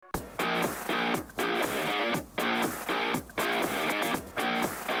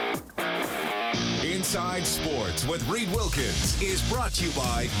Inside Sports with Reed Wilkins is brought to you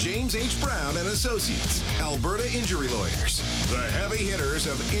by James H. Brown and Associates, Alberta Injury Lawyers, the heavy hitters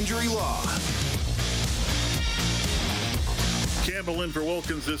of injury law. Campbell in for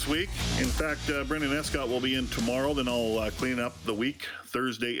Wilkins this week. In fact, Brendan Escott will be in tomorrow. Then I'll clean up the week,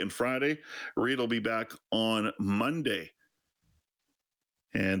 Thursday and Friday. Reed will be back on Monday.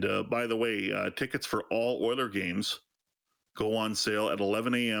 And by the way, tickets for all Oiler games go on sale at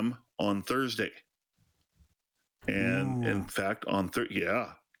 11 a.m. on Thursday. And in fact,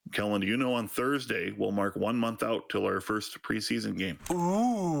 Kellen, do you know on Thursday we'll mark 1 month out till our first preseason game?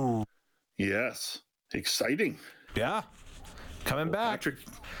 Ooh. Yes. Exciting. Yeah. Coming back.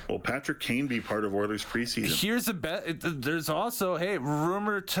 Patrick Kane be part of Oilers preseason. Here's a bet. There's also,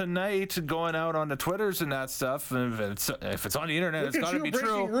 rumor tonight going out on the Twitters and that stuff. If it's on the internet, it's got to be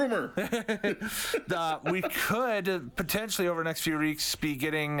true. Rumor. We could potentially over the next few weeks be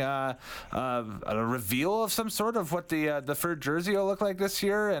getting a reveal of some sort of what the Furred jersey will look like this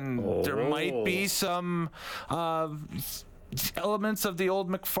year, and there might be some elements of the old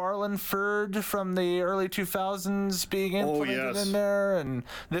McFarland Furred from the early 2000s being implemented in there, and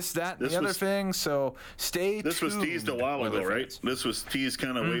the other thing. So stay tuned. This was teased a while ago, right? This was teased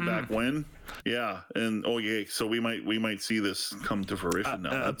kind of way back when. Yeah, and so we might see this come to fruition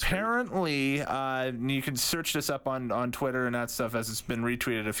now. Apparently, you can search this up on Twitter and that stuff, as it's been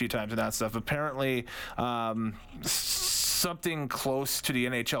retweeted a few times and that stuff. Apparently, something close to the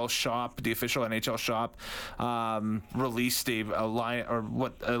NHL shop, the official NHL shop, released a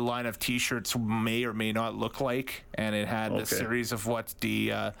line of T-shirts may or may not look like, and it had a series of what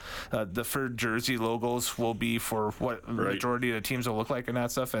the Furred jersey logos will be for what majority of the teams will look like and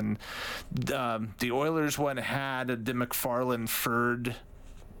that stuff. And the Oilers one had the McFarland Furred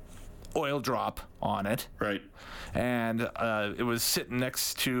oil drop on it, right? And it was sitting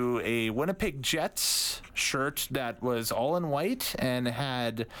next to a Winnipeg Jets shirt that was all in white and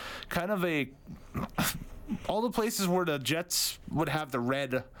had kind of all the places where the Jets would have the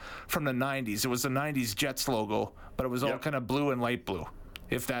red from the 90s. It was the 90s Jets logo, but it was all kind of blue and light blue.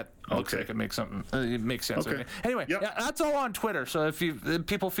 If that looks like it makes sense. Okay. Anyway, that's all on Twitter. So if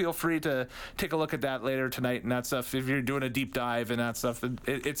people feel free to take a look at that later tonight and that stuff. If you're doing a deep dive and that stuff,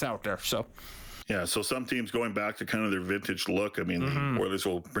 it's out there. So. Yeah, so some teams going back to kind of their vintage look. I mean, the Oilers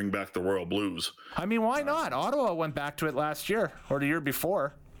will bring back the Royal Blues. I mean, why not? Ottawa went back to it last year or the year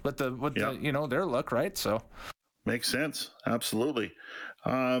before with the their look, right? So makes sense. Absolutely.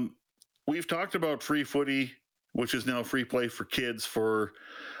 We've talked about free footy, which is now free play for kids for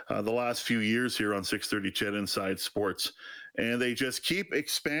the last few years here on 630 CHED Inside Sports. And they just keep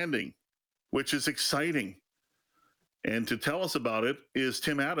expanding, which is exciting. And to tell us about it is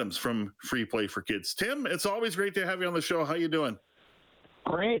Tim Adams from Free Play for Kids. Tim, it's always great to have you on the show. How you doing?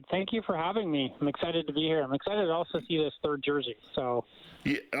 Great. Thank you for having me. I'm excited to be here. I'm excited to also see this third jersey. So,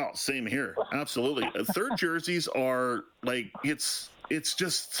 same here. Absolutely. Third jerseys are like, it's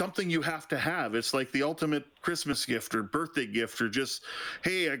just something you have to have. It's like the ultimate Christmas gift or birthday gift, or just,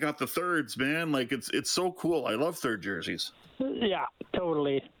 hey, I got the thirds, man. Like it's so cool. I love third jerseys. Yeah,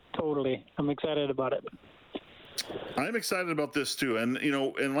 totally. I'm excited about it. I'm excited about this too. And,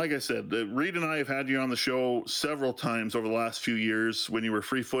 and like I said, Reed and I have had you on the show several times over the last few years when you were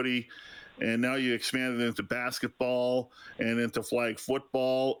free footy, and now you expanded into basketball and into flag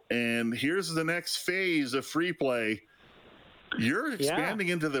football. And here's the next phase of free play. You're expanding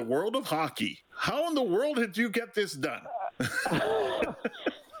into the world of hockey. How in the world did you get this done?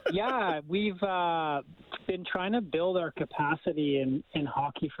 We've been trying to build our capacity in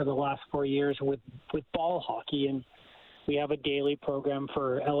hockey for the last 4 years with ball hockey, and we have a daily program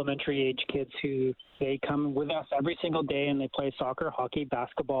for elementary age kids who they come with us every single day and they play soccer, hockey,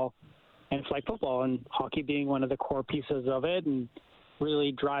 basketball, and flag football, and hockey being one of the core pieces of it, and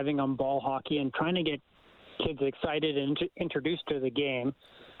really driving on ball hockey and trying to get kids excited and introduced to the game.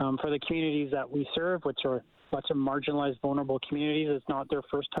 For the communities that we serve, which are lots of marginalized, vulnerable communities, it's not their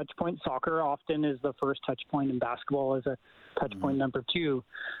first touch point. Soccer often is the first touch point, and basketball is a touch point number two.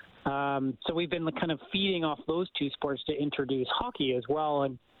 So we've been kind of feeding off those two sports to introduce hockey as well.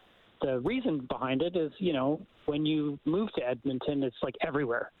 And the reason behind it is, when you move to Edmonton, it's like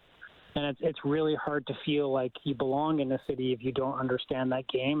everywhere. And it's really hard to feel like you belong in a city if you don't understand that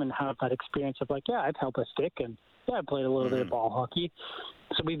game and have that experience of like, I've held a stick and I played a little bit of ball hockey.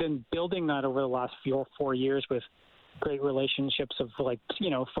 So we've been building that over the last 4 years with great relationships of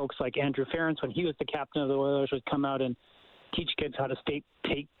folks like Andrew Ferentz, when he was the captain of the Oilers, would come out and teach kids how to tape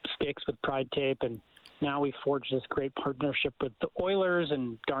sticks with Pride tape. And now we've forged this great partnership with the Oilers,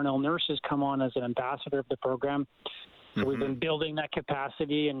 and Darnell Nurse has come on as an ambassador of the program. So we've been building that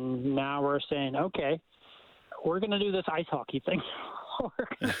capacity, and now we're saying, okay, we're going to do this ice hockey thing.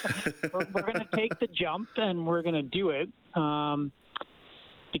 we're going to take the jump and we're going to do it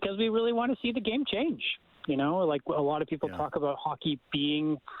because we really want to see the game change. You know, like a lot of people talk about hockey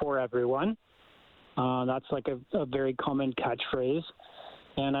being for everyone. That's like a very common catchphrase.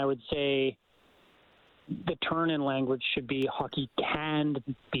 And I would say the turn in language should be hockey can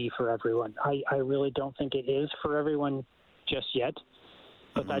be for everyone. I really don't think it is for everyone just yet,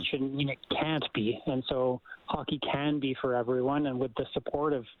 but that shouldn't mean it can't be. And so hockey can be for everyone. And with the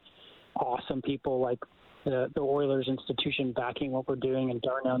support of awesome people like the Oilers institution backing what we're doing and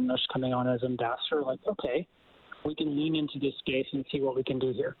Darnell Nurse coming on as ambassador, like, okay, we can lean into this space and see what we can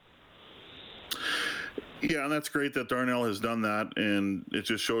do here. Yeah, and that's great that Darnell has done that, and it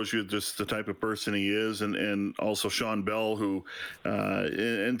just shows you just the type of person he is, and also Sean Bell, who,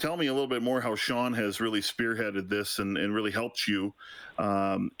 and tell me a little bit more how Sean has really spearheaded this and really helped you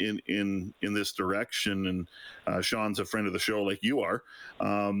in this direction. And Sean's a friend of the show like you are.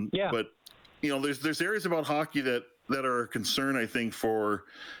 But, you know, there's areas about hockey that are a concern, I think, for,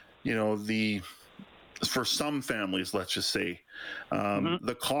 you know, for some families, let's just say,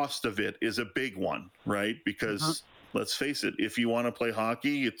 the cost of it is a big one, right? Because let's face it, if you want to play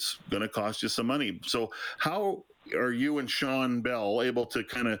hockey, it's going to cost you some money. So how are you and Sean Bell able to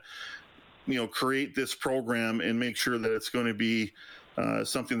kind of, you know, create this program and make sure that it's going to be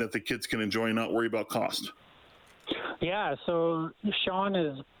something that the kids can enjoy and not worry about cost? Yeah, so Sean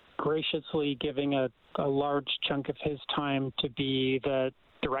is graciously giving a large chunk of his time to be the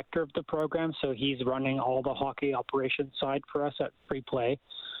director of the program, so he's running all the hockey operations side for us at Free Play.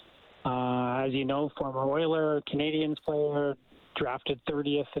 As you know, former Oiler, Canadiens player, drafted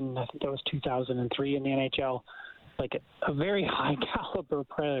 30th in, I think that was 2003 in the NHL. Like a very high caliber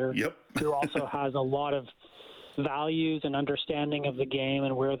player who also has a lot of values and understanding of the game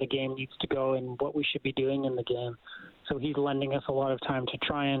and where the game needs to go and what we should be doing in the game. So he's lending us a lot of time to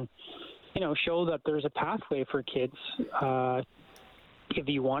try and, you know, show that there's a pathway for kids. If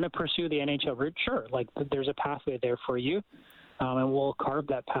you want to pursue the NHL route, sure, like there's a pathway there for you, and we'll carve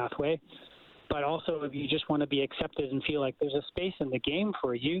that pathway. But also, if you just want to be accepted and feel like there's a space in the game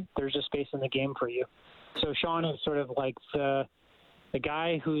for you, there's a space in the game for you. So Sean is sort of like the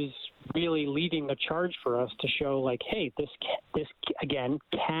guy who's really leading the charge for us to show, like, hey, this again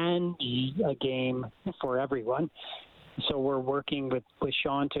can be a game for everyone. So we're working with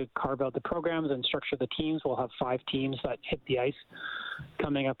Sean to carve out the programs and structure the teams. We'll have 5 teams that hit the ice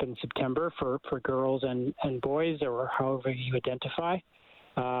coming up in September for girls and boys, or however you identify.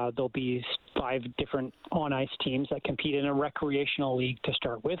 There'll be 5 different on-ice teams that compete in a recreational league to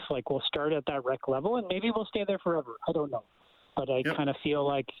start with. Like, we'll start at that rec level, and maybe we'll stay there forever. I don't know. But I kind of feel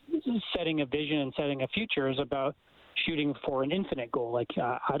like setting a vision and setting a future is about shooting for an infinite goal. Like,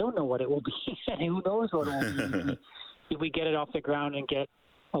 I don't know what it will be. Who knows what it will be? If we get it off the ground and get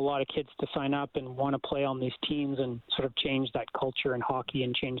a lot of kids to sign up and want to play on these teams and sort of change that culture in hockey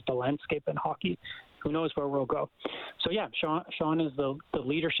and change the landscape in hockey, who knows where we'll go. So yeah, Sean is the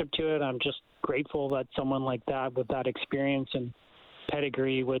leadership to it. I'm just grateful that someone like that with that experience and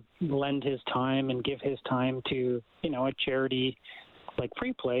pedigree would lend his time and give his time to, you know, a charity like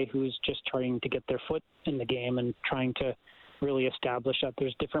Free Play, who's just trying to get their foot in the game and trying to really establish that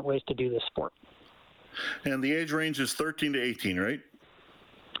there's different ways to do this sport. And the age range is 13 to 18, right?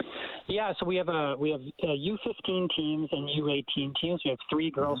 Yeah, so we have U15 teams and U18 teams. We have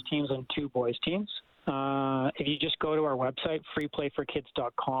 3 girls teams and 2 boys teams. If you just go to our website,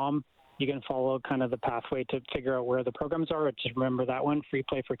 freeplayforkids.com, you can follow kind of the pathway to figure out where the programs are. Just remember that one,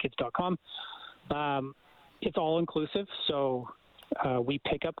 freeplayforkids.com. It's all inclusive, so we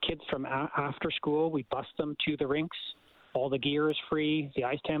pick up kids from after school. We bus them to the rinks. All the gear is free. The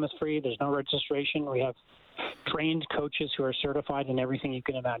ice time is free. There's no registration. We have trained coaches who are certified in everything you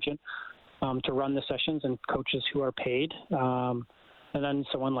can imagine to run the sessions, and coaches who are paid. And then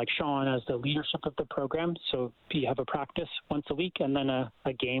someone like Sean has the leadership of the program. So you have a practice once a week and then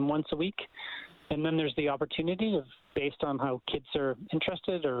a game once a week. And then there's the opportunity of, based on how kids are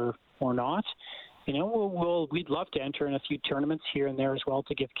interested or not, you know, we'd love to enter in a few tournaments here and there as well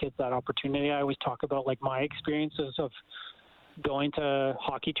to give kids that opportunity. I always talk about like my experiences of going to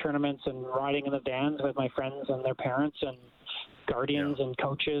hockey tournaments and riding in the vans with my friends and their parents and guardians and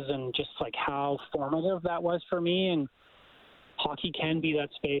coaches, and just like how formative that was for me. And hockey can be that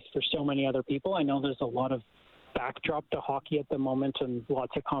space for so many other people. I know there's a lot of backdrop to hockey at the moment and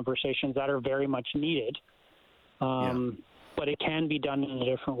lots of conversations that are very much needed. But it can be done in a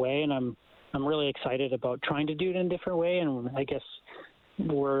different way, and I'm really excited about trying to do it in a different way. And I guess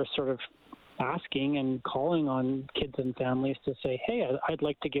we're sort of asking and calling on kids and families to say, hey, I'd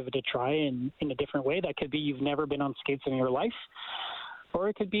like to give it a try in a different way. That could be you've never been on skates in your life, or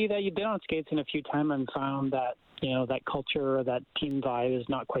it could be that you've been on skates in a few times and found that, that culture or that team vibe is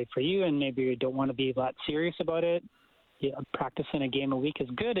not quite for you, and maybe you don't want to be that serious about it. Practicing a game a week is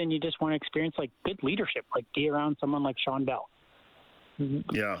good, and you just want to experience like good leadership, like be around someone like Sean Bell.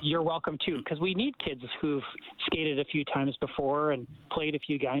 Yeah, you're welcome too, because we need kids who've skated a few times before and played a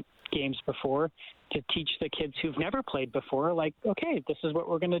few games before to teach the kids who've never played before, like, okay, this is what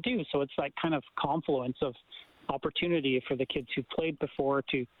we're going to do. So it's that kind of confluence of opportunity for the kids who've played before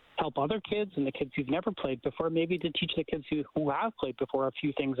to help other kids, and the kids who've never played before maybe to teach the kids who have played before a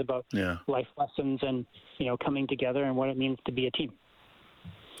few things about life lessons and coming together and what it means to be a team.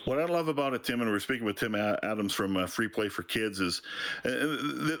 What I love about it, Tim, and we're speaking with Tim Adams from Free Play for Kids, is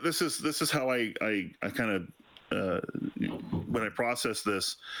this is how I kind of when I process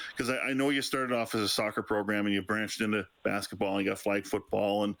this, because I know you started off as a soccer program and you branched into basketball and you got flag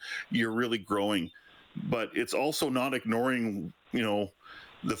football and you're really growing, but it's also not ignoring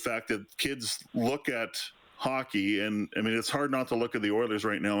the fact that kids look at hockey, and I mean, it's hard not to look at the Oilers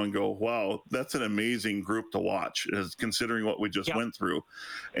right now and go, wow, that's an amazing group to watch, considering what we just went through,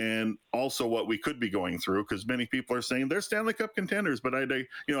 and also what we could be going through, because many people are saying they're Stanley Cup contenders, but I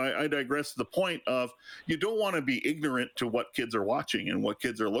digress to the point of you don't want to be ignorant to what kids are watching and what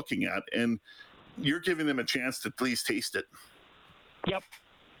kids are looking at, and you're giving them a chance to at least taste it. Yep.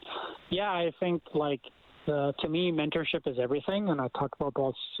 Yeah, I think to me, mentorship is everything, and I talk about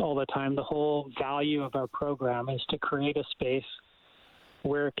this all the time. The whole value of our program is to create a space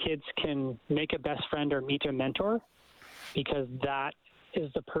where kids can make a best friend or meet a mentor, because that is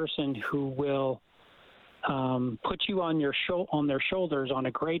the person who will put you on their shoulders on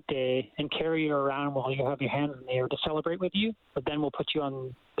a great day and carry you around while you have your hands in the air to celebrate with you, but then will put you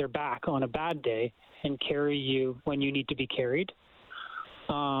on their back on a bad day and carry you when you need to be carried.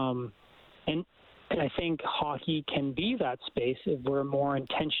 And I think hockey can be that space if we're more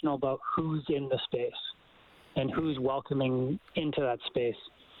intentional about who's in the space and who's welcoming into that space.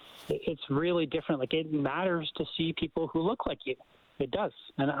 It's really different. Like, it matters to see people who look like you. It does.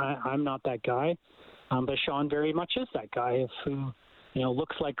 And I'm not that guy, but Sean very much is that guy who,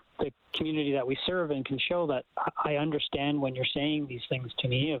 looks like the community that we serve and can show that I understand when you're saying these things to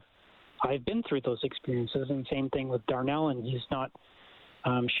me. If I've been through those experiences, and same thing with Darnell, and he's not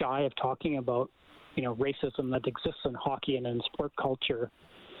shy of talking about racism that exists in hockey and in sport culture,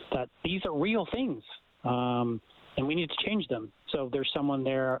 that these are real things, and we need to change them. So there's someone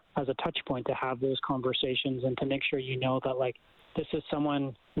there as a touch point to have those conversations and to make sure that this is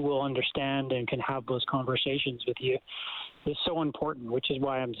someone who will understand and can have those conversations with you is so important, which is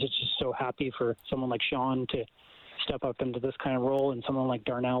why I'm just so happy for someone like Sean to step up into this kind of role, and someone like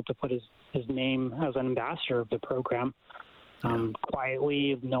Darnell to put his name as an ambassador of the program.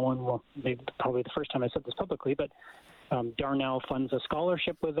 Quietly, no one will. Probably the first time I said this publicly, but Darnell funds a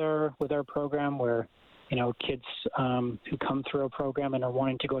scholarship with our program, where kids who come through a program and are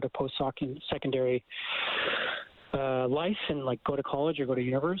wanting to go to post-secondary life and go to college or go to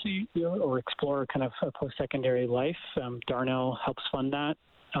university or explore kind of a post-secondary life. Darnell helps fund that.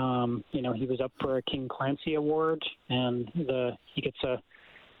 He was up for a King Clancy Award, and he gets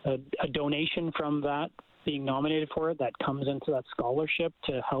a donation from that, being nominated for it, that comes into that scholarship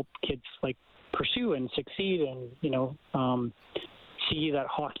to help kids pursue and succeed and see that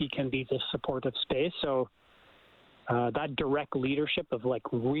hockey can be this supportive space. So that direct leadership of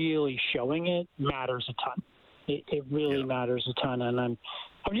really showing it matters a ton. It really matters a ton, and I'm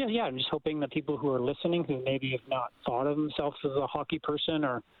just hoping that people who are listening, who maybe have not thought of themselves as a hockey person,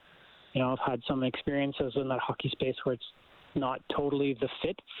 or have had some experiences in that hockey space where it's not totally the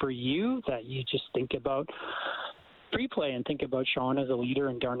fit for you, that you just think about Free Play and think about Sean as a leader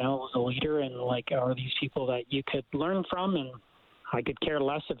and Darnell as a leader, and are these people that you could learn from. And I could care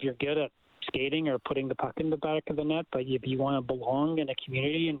less if you're good at skating or putting the puck in the back of the net, but if you want to belong in a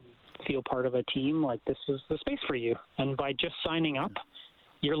community and feel part of a team, this is the space for you. And by just signing up,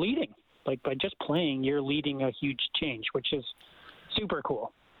 you're leading. By just playing, you're leading a huge change, which is super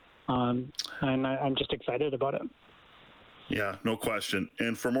cool. And I'm just excited about it. Yeah, no question.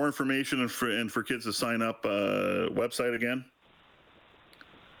 And for more information and for kids to sign up, website again?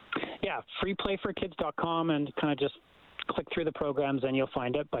 Yeah, freeplayforkids.com, and kind of just click through the programs and you'll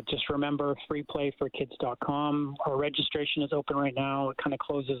find it. But just remember, freeplayforkids.com. Our registration is open right now. It kind of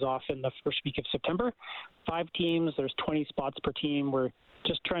closes off in the first week of September. 5 teams, there's 20 spots per team. We're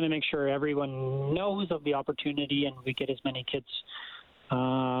just trying to make sure everyone knows of the opportunity and we get as many kids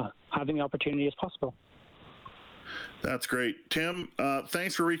having the opportunity as possible. That's great. Tim,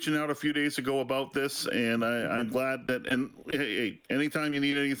 thanks for reaching out a few days ago about this, and I'm glad that, and hey, anytime you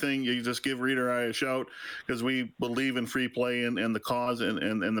need anything, you just give Rita or I a shout, because we believe in free play and the cause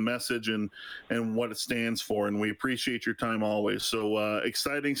and the message and what it stands for, and we appreciate your time always. So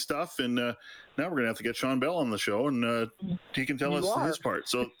exciting stuff, and now we're going to have to get Sean Bell on the show, and he can tell us his part.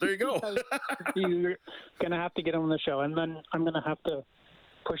 So there you go. You're going to have to get him on the show, and then I'm going to have to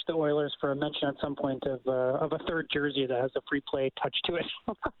push the Oilers for a mention at some point of a third jersey that has a free play touch to it.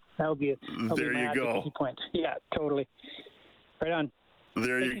 That'll be there you go. Point. Yeah, totally. Right on.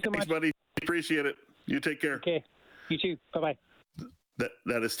 There you go. Thanks, buddy. Appreciate it. You take care. Okay. You too. Bye-bye.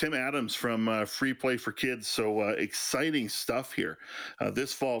 That is Tim Adams from Free Play for Kids. So exciting stuff here.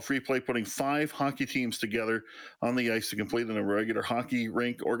 This fall, Free Play putting 5 hockey teams together on the ice to complete in a regular hockey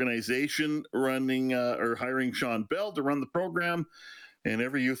rink organization, running or hiring Sean Bell to run the program. And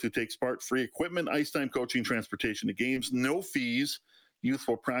every youth who takes part, free equipment, ice time, coaching, transportation to games, no fees. Youth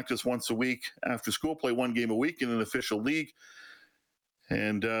will practice once a week after school, play 1 game a week in an official league.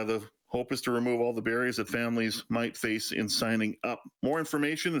 And the hope is to remove all the barriers that families might face in signing up. More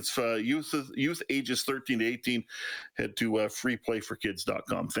information, it's youth ages 13 to 18. Head to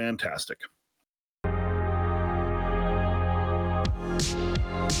freeplayforkids.com. Fantastic.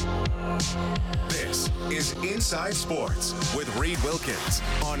 This is Inside Sports with Reed Wilkins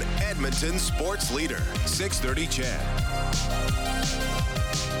on Edmonton Sports Leader, 630 CHED.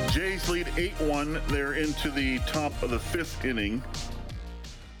 Jays lead 8-1. They're into the top of the 5th inning.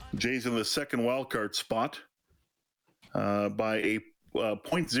 Jays in the second wildcard spot by a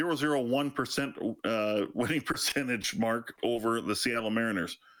 0.001% winning percentage mark over the Seattle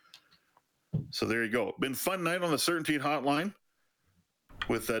Mariners. So there you go. Been fun night on the Certainty Hotline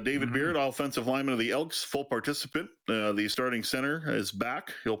with David Beard, offensive lineman of the Elks, full participant. The starting center is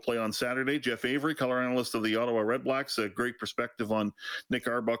back. He'll play on Saturday. Jeff Avery, color analyst of the Ottawa Redblacks, a great perspective on Nick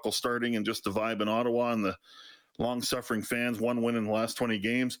Arbuckle starting and just the vibe in Ottawa and the long-suffering fans, 1 win in the last 20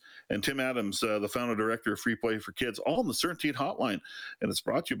 games. And Tim Adams, the founder director of Free Play for Kids, all on the Certainteed Hotline. And it's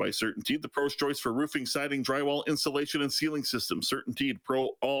brought to you by Certainteed, the pro's choice for roofing, siding, drywall, insulation, and ceiling systems. Certainteed Pro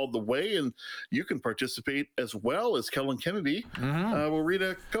all the way. And you can participate as well as Kellen Kennedy. We'll read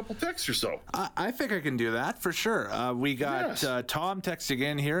a couple texts or so. I think I can do that for sure. We got Tom texting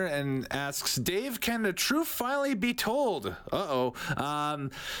in here and asks, Dave, can the truth finally be told? What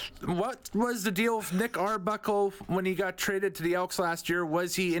was the deal with Nick Arbuckle when he got traded to the Elks last year?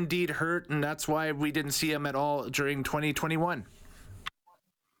 Was he indeed hurt, and that's why we didn't see him at all during 2021?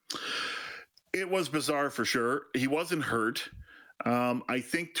 It was bizarre for sure. He wasn't hurt. I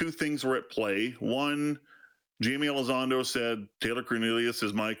think 2 things were at play. One, Jamie Elizondo said Taylor Cornelius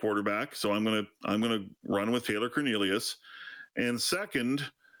is my quarterback, so I'm gonna run with Taylor Cornelius. And second,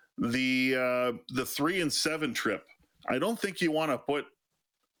 the 3-7 trip. I don't think you want to put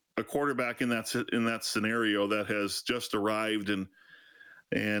a quarterback in that scenario that has just arrived and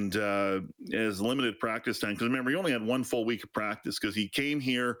has limited practice time. Because remember, he only had 1 full week of practice because he came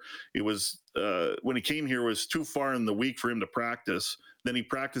here. It was when he came here, it was too far in the week for him to practice. Then he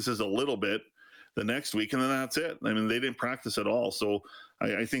practices a little bit the next week, and then that's it. I mean, they didn't practice at all. So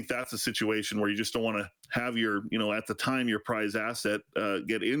I think that's a situation where you just don't want to have your, at the time, your prize asset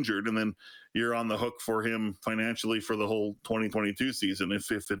get injured, and then you're on the hook for him financially for the whole 2022 season if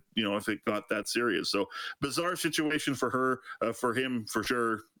it got that serious. So bizarre situation for him for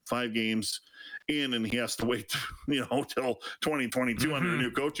sure. 5 games in, and he has to wait, till 2022 under a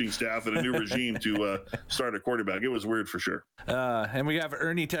new coaching staff and a new regime to start a quarterback. It was weird for sure. And we have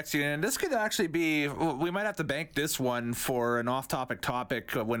Ernie texting in. This could actually be, we might have to bank this one for an off-topic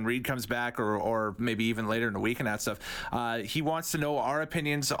topic when Reed comes back, or maybe even later in the week and that stuff. He wants to know our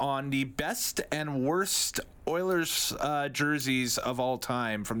opinions on the best and worst Oilers jerseys of all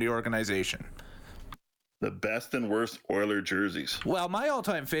time from the organization. The best and worst Oiler jerseys. Well, my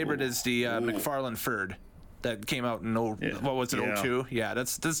all-time favorite is the McFarland Ferd that came out in 02? Yeah,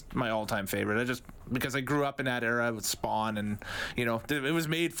 that's my all-time favorite. Because I grew up in that era with Spawn, and it was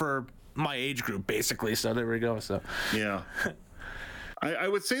made for my age group basically. So there we go. So yeah. I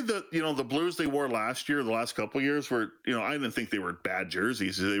would say that the Blues they wore last year, the last couple of years, were I didn't think they were bad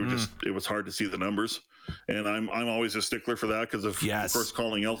jerseys. They were just it was hard to see the numbers, and I'm always a stickler for that because of course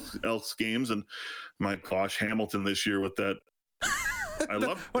calling Elks games, and my gosh, Hamilton this year with that. I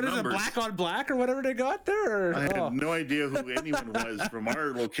love what is numbers. it, black on black or whatever they got there? I had no idea who anyone was from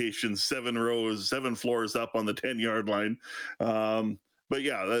our location, 7 floors up on the 10-yard line. But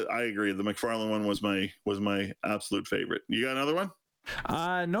yeah, I agree. The McFarland one was my absolute favorite. You got another one?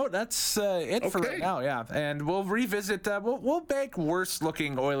 No, that's it for right now. Yeah, and we'll revisit. We'll make worse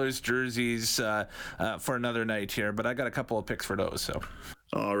looking Oilers jerseys for another night here. But I got a couple of picks for those. So.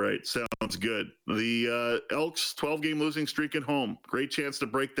 All right, sounds good. The Elks 12-game losing streak at home. Great chance to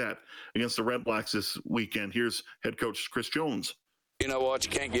break that against the Red Blacks this weekend. Here's head coach Chris Jones. You know what? You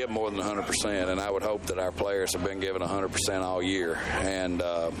can't give more than 100%, and I would hope that our players have been given 100% all year. And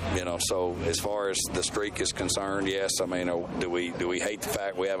so as far as the streak is concerned, yes. I mean, do we hate the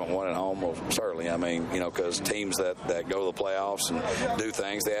fact we haven't won at home? Well, certainly. I mean, because teams that go to the playoffs and do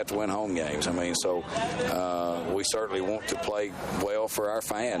things, they have to win home games. I mean, so we certainly want to play well for our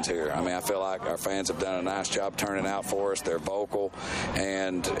fans here. I mean, I feel like our fans have done a nice job turning out for us. They're vocal,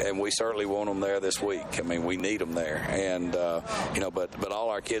 and we certainly want them there this week. I mean, we need them there, and But all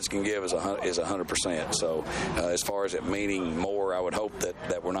our kids can give is 100%. So as far as it meaning more, I would hope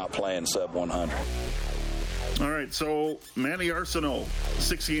that we're not playing sub 100. All right, so Manny Arsenault,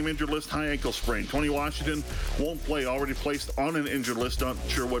 6-game injured list, high ankle sprain. Tony Washington won't play, already placed on an injured list. Not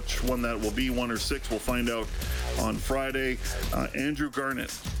sure which one that will be, 1 or 6. We'll find out on Friday. Andrew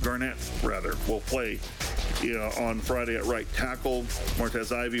Garnett, will play on Friday at right tackle.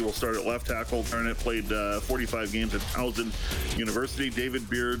 Martez Ivey will start at left tackle. Garnett played 45 games at Towson University. David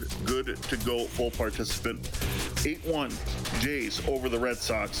Beard, good to go, full participant. 8-1 Jays over the Red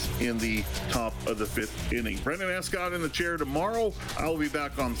Sox in the top of the 5th inning. Brendan Escott in the chair tomorrow. I'll be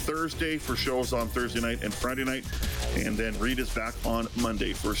back on Thursday for shows on Thursday night and Friday night. And then Reed is back on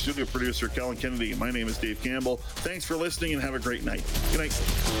Monday. For studio producer Kellen Kennedy, my name is Dave Campbell. Thanks for listening and have a great night. Good night.